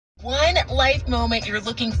One life moment you're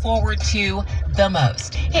looking forward to the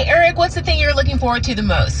most. Hey, Eric, what's the thing you're looking forward to the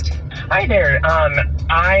most? Hi there.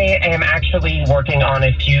 I am actually working on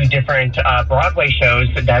a few different Broadway shows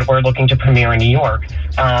that we're looking to premiere in New York.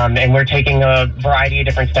 And we're taking a variety of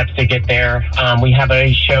different steps to get there. We have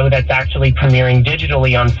a show that's actually premiering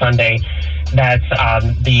digitally on Sunday. That's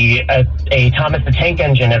a Thomas the Tank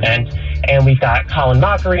Engine event. And we've got Colin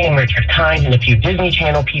Mockery and Richard Kind and a few Disney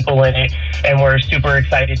Channel people in it. And we're super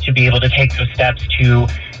excited to be able to take those steps to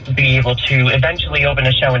be able to eventually open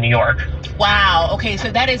a show in New York. Wow. Okay,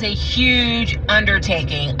 so that is a huge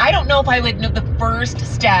undertaking. I don't know if I would know the first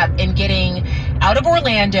step in getting out of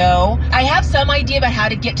Orlando. I have some idea about how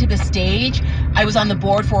to get to the stage. I was on the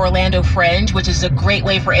board for Orlando Fringe, which is a great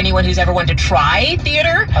way for anyone who's ever wanted to try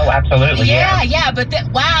theater. Oh, absolutely. Yeah. But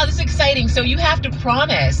wow, this is exciting. So you have to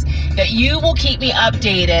promise that you will keep me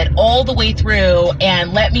updated all the way through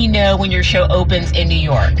and let me know when your show opens in New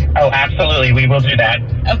York. Oh, absolutely. We will do that.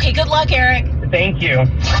 Okay, good luck, Eric. Thank you.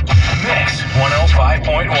 Mix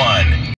 105.1.